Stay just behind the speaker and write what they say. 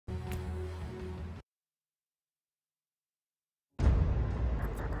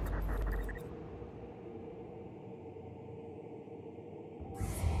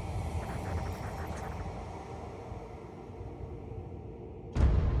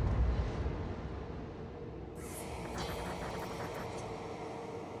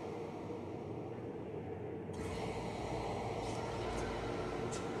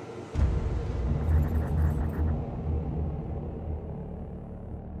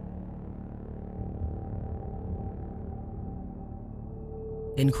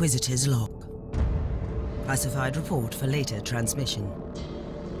Inquisitor's log. Classified report for later transmission.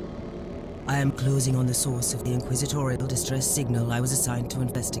 I am closing on the source of the Inquisitorial distress signal I was assigned to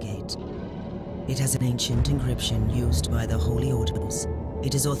investigate. It has an ancient encryption used by the Holy Orders.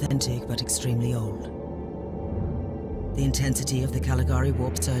 It is authentic but extremely old. The intensity of the Caligari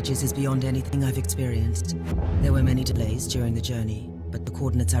warp surges is beyond anything I've experienced. There were many delays during the journey, but the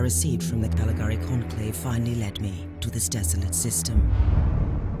coordinates I received from the Caligari Conclave finally led me to this desolate system.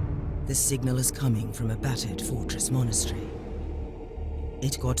 The signal is coming from a battered fortress monastery.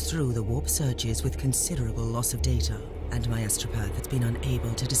 It got through the warp surges with considerable loss of data, and my astropath has been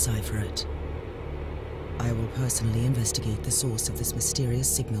unable to decipher it. I will personally investigate the source of this mysterious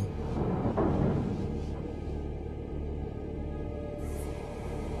signal.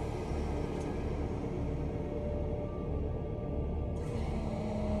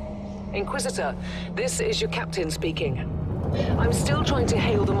 Inquisitor, this is your captain speaking. I'm still trying to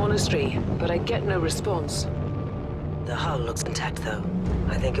hail the monastery, but I get no response. The hull looks intact, though.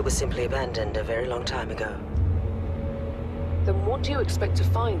 I think it was simply abandoned a very long time ago. Then what do you expect to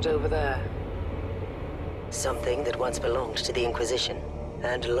find over there? Something that once belonged to the Inquisition,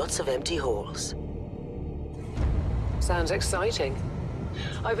 and lots of empty halls. Sounds exciting.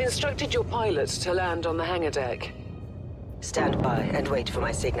 I've instructed your pilots to land on the hangar deck. Stand by and wait for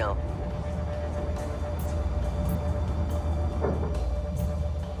my signal.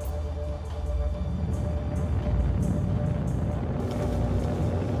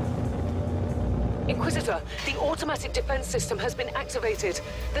 Inquisitor, the automatic defense system has been activated.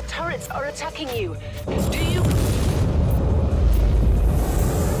 The turrets are attacking you. Do you...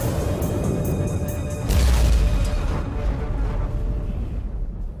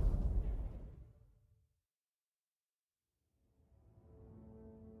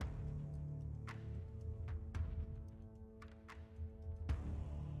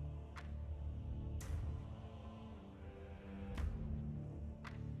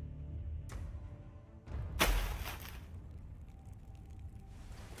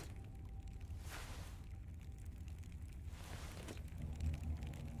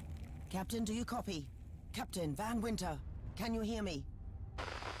 Captain, do you copy? Captain Van Winter, can you hear me?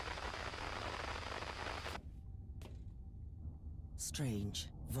 Strange.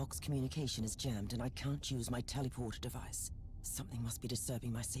 Vox communication is jammed and I can't use my teleporter device. Something must be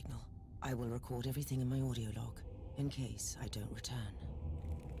disturbing my signal. I will record everything in my audio log, in case I don't return.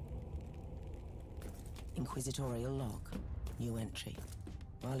 Inquisitorial log. New entry.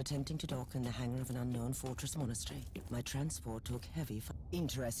 While attempting to dock in the hangar of an unknown fortress monastery, my transport took heavy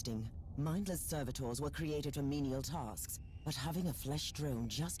Interesting. Mindless servitors were created for menial tasks, but having a flesh drone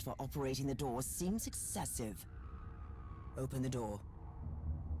just for operating the door seems excessive. Open the door.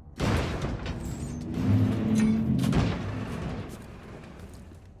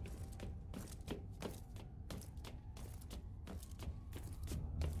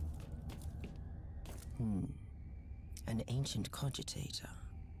 An ancient cogitator.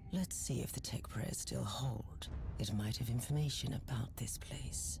 Let's see if the tech prayers still hold. It might have information about this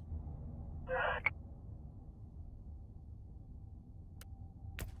place.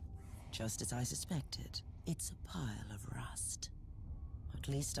 Just as I suspected, it's a pile of rust. At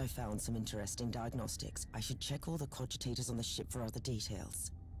least I found some interesting diagnostics. I should check all the cogitators on the ship for other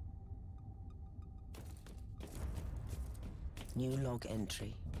details. New log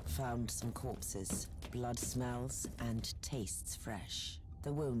entry. Found some corpses. Blood smells and tastes fresh.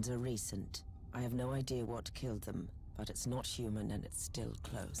 The wounds are recent. I have no idea what killed them, but it's not human and it's still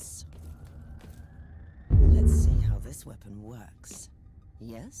close. Let's see how this weapon works.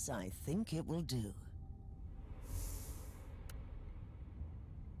 Yes, I think it will do.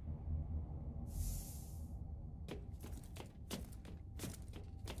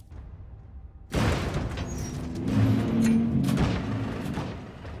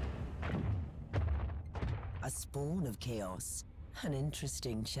 A spawn of chaos. An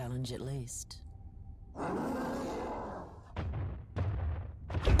interesting challenge at least.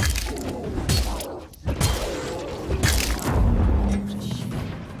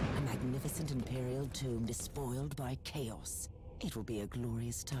 Imperial tomb despoiled by chaos. It will be a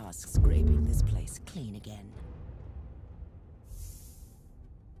glorious task scraping this place clean again.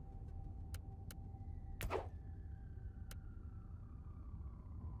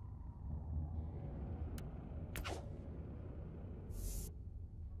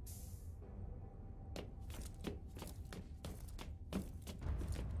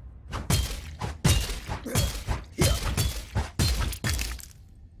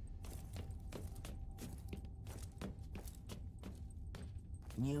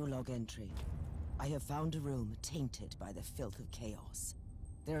 New log entry. I have found a room tainted by the filth of chaos.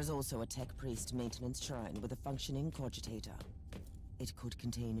 There is also a tech priest maintenance shrine with a functioning cogitator. It could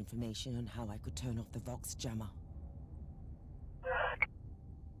contain information on how I could turn off the Vox jammer.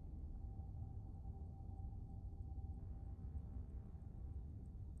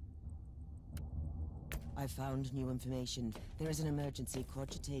 I found new information. There is an emergency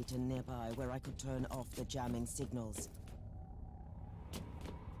cogitator nearby where I could turn off the jamming signals.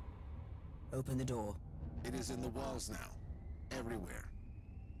 Open the door. It is in the walls now. Everywhere.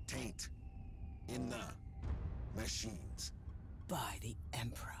 Taint. In the machines. By the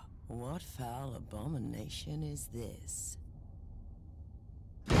Emperor. What foul abomination is this?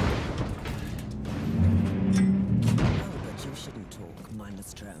 Oh, but you shouldn't talk,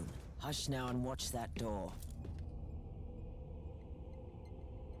 mindless drone. Hush now and watch that door.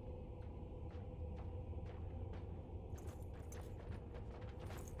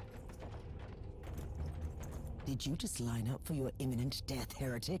 Did you just line up for your imminent death,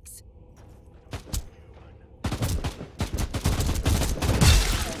 heretics?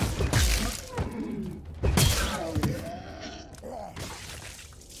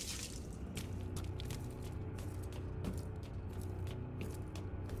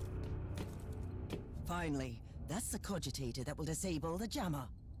 Finally, that's the cogitator that will disable the jammer.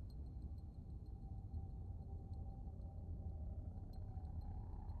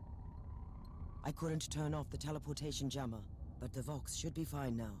 I couldn't turn off the teleportation jammer, but the Vox should be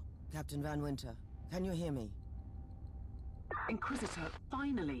fine now. Captain Van Winter, can you hear me? Inquisitor,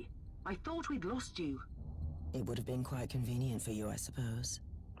 finally. I thought we'd lost you. It would have been quite convenient for you, I suppose.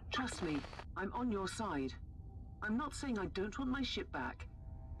 Trust me, I'm on your side. I'm not saying I don't want my ship back,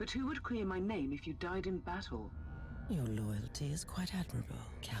 but who would clear my name if you died in battle? Your loyalty is quite admirable,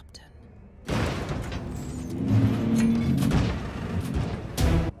 Captain.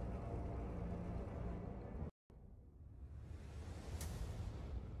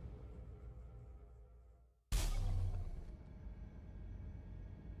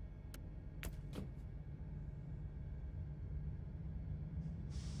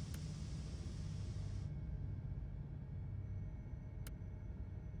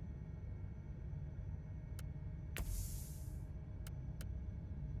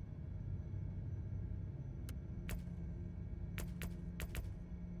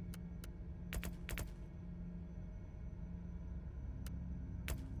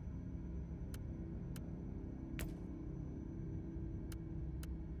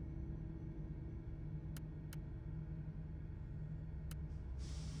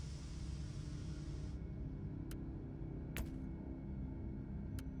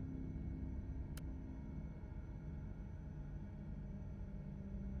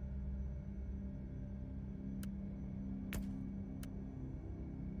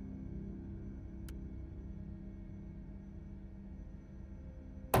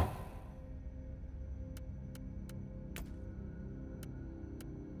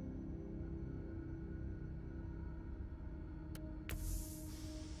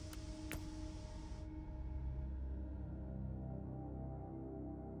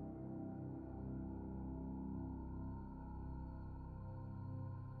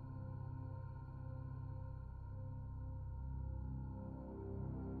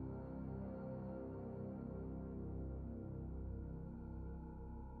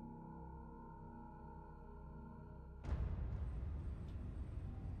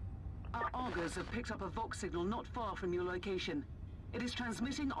 Our augurs have picked up a Vox signal not far from your location. It is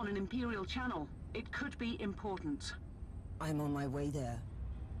transmitting on an Imperial channel. It could be important. I'm on my way there.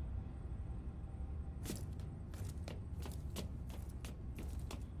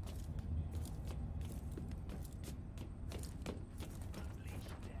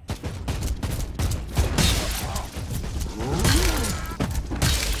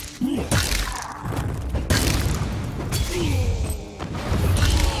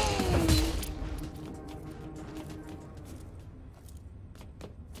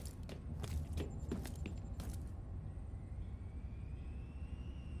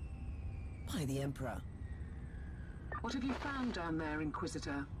 By the Emperor. What have you found down there,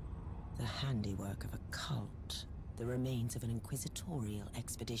 Inquisitor? The handiwork of a cult. The remains of an inquisitorial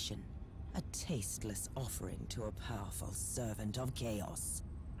expedition. A tasteless offering to a powerful servant of chaos.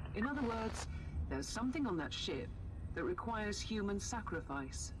 In other words, there's something on that ship that requires human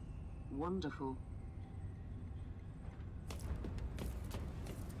sacrifice. Wonderful.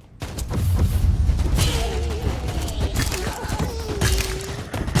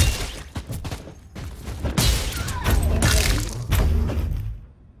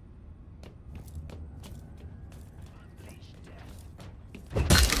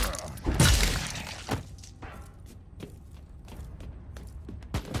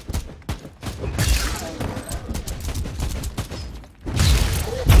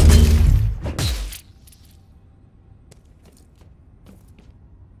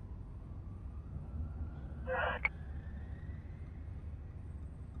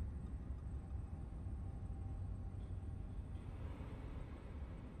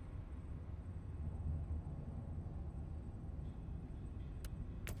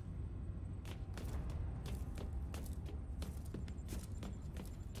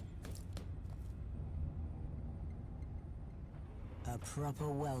 A proper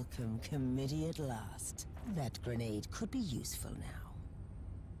welcome committee at last. That grenade could be useful now.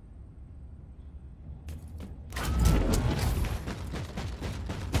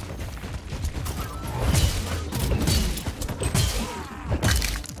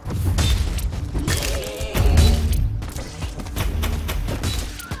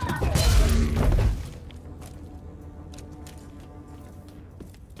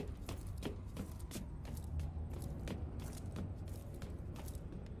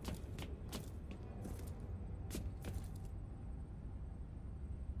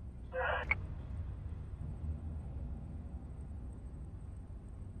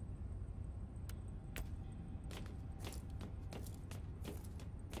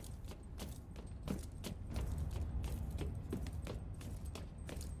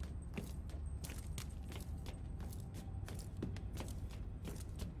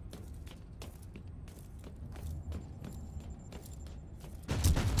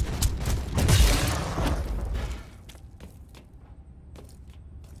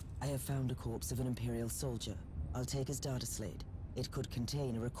 I have found a corpse of an Imperial soldier. I'll take his data slate. It could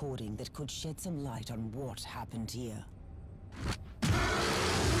contain a recording that could shed some light on what happened here.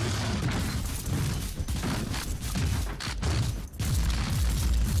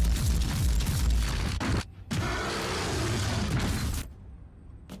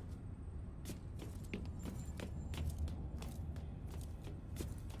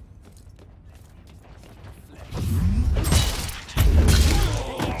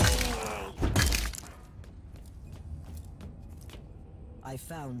 I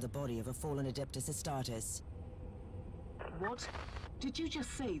found the body of a fallen Adeptus Astartes. What? Did you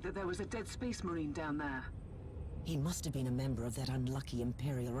just say that there was a dead Space Marine down there? He must have been a member of that unlucky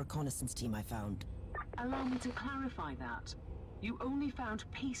Imperial reconnaissance team I found. Allow me to clarify that. You only found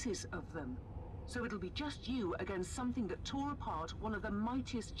pieces of them. So it'll be just you against something that tore apart one of the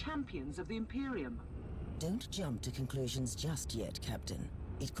mightiest champions of the Imperium. Don't jump to conclusions just yet, Captain.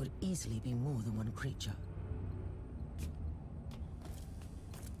 It could easily be more than one creature.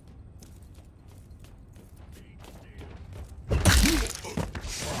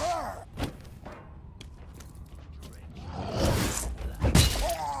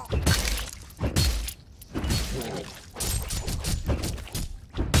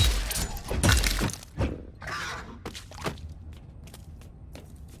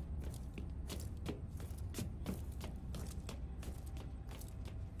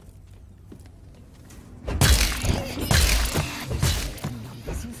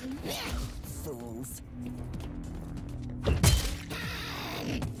 Fools.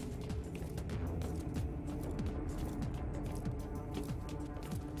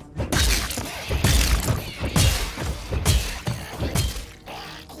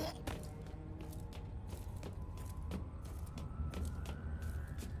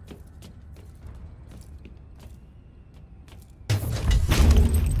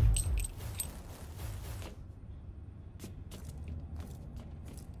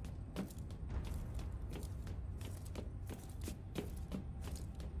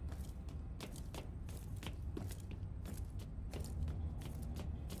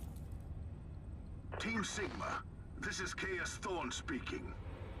 Team Sigma, this is Chaos Thorn speaking.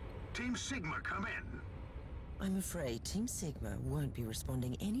 Team Sigma, come in. I'm afraid Team Sigma won't be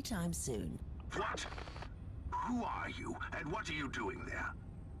responding anytime soon. What? Who are you, and what are you doing there?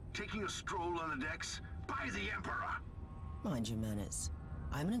 Taking a stroll on the decks? By the Emperor! Mind your manners.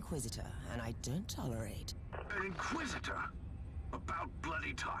 I'm an Inquisitor, and I don't tolerate... An Inquisitor? About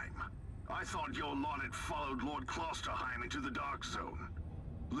bloody time. I thought your lot had followed Lord Klosterheim into the Dark Zone.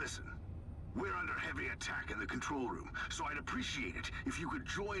 Listen, we're under heavy attack in the control room, so I'd appreciate it if you could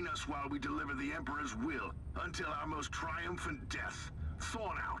join us while we deliver the Emperor's will until our most triumphant death.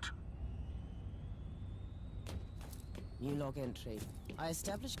 Thorn out. New log entry. I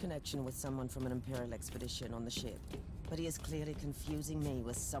established connection with someone from an Imperial expedition on the ship, but he is clearly confusing me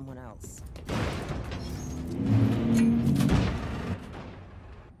with someone else.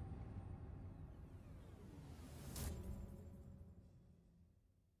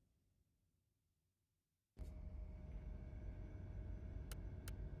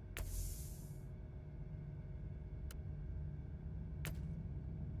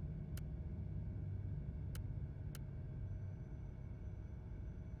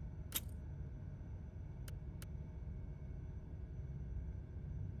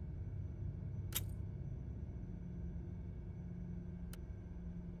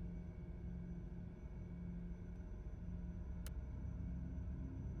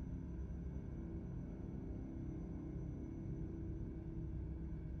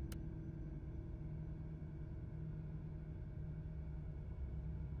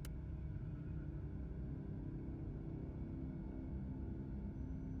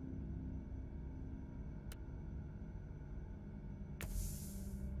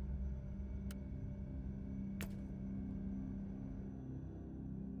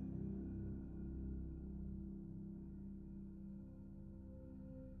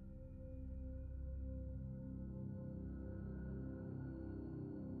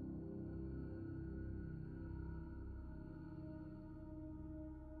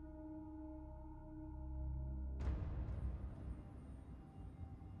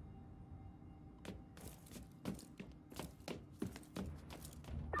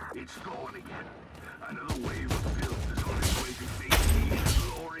 It's gone again. Another wave of filth is on its way to face me in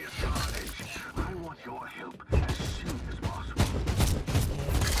glorious carnage. I want your help as soon as possible.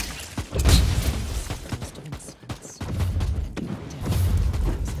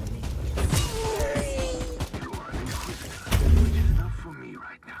 You are an Inquisitor, which is enough for me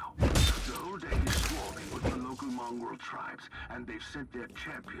right now. The whole day is swarming with the local mongrel tribes, and they've sent their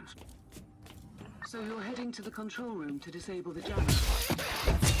champions. So you're heading to the control room to disable the jammer?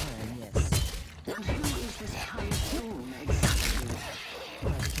 Yes. And who is this Callous Thorn exactly?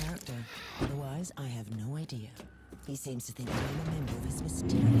 Private character. Otherwise, I have no idea. He seems to think that I'm a member of his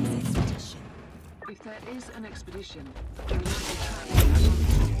mysterious expedition. If there is an expedition, then you might be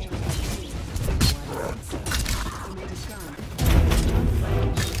trapped in that I made a scan.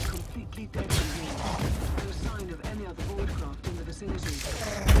 The is completely dead in here. No sign of any other voidcraft in the vicinity.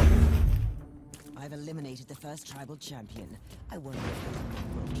 I've eliminated the first tribal champion. I wonder if those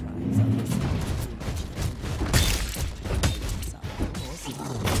mongrel tribes are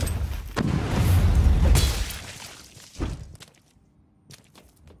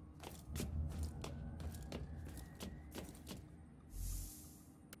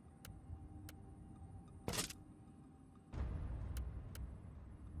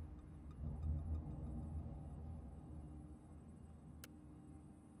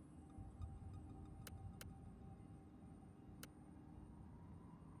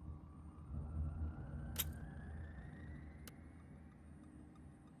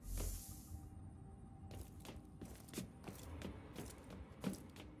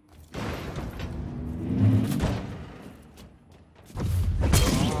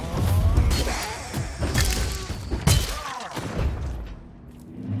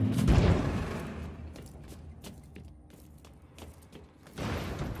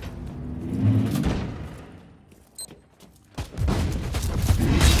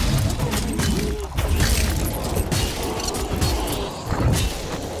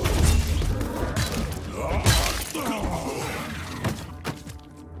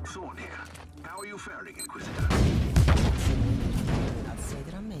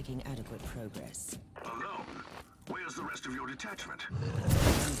progress. Alone? Where's the rest of your detachment?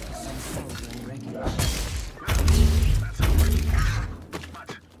 That's unfortunate.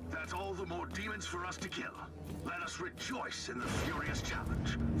 But that's all the more demons for us to kill. Let us rejoice in the furious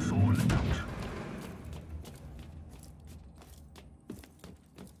challenge. Thorn out.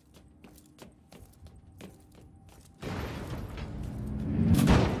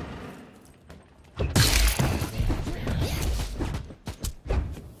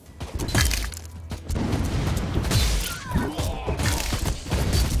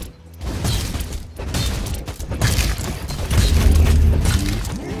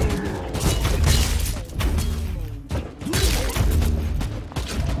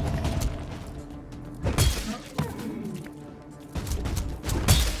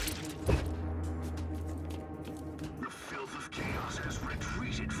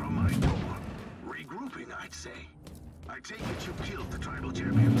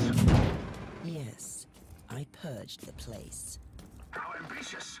 The place. How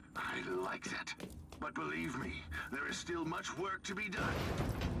ambitious! I like that. But believe me, there is still much work to be done.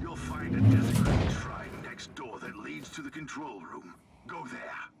 You'll find a desecrated shrine next door that leads to the control room. Go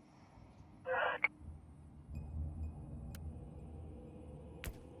there.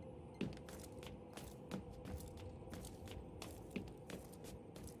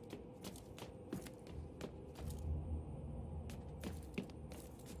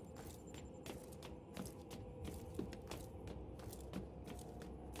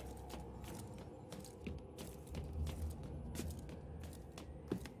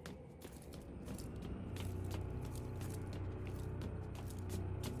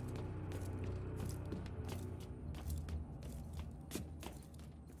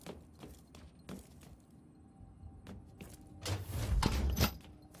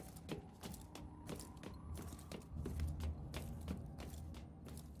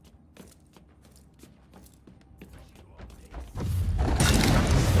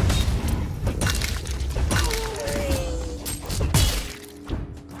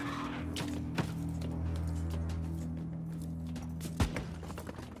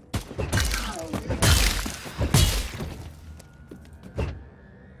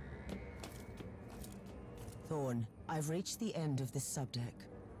 I've reached the end of this subdeck.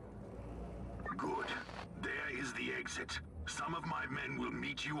 Good. There is the exit. Some of my men will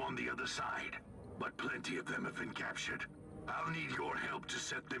meet you on the other side, but plenty of them have been captured. I'll need your help to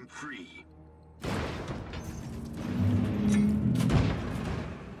set them free.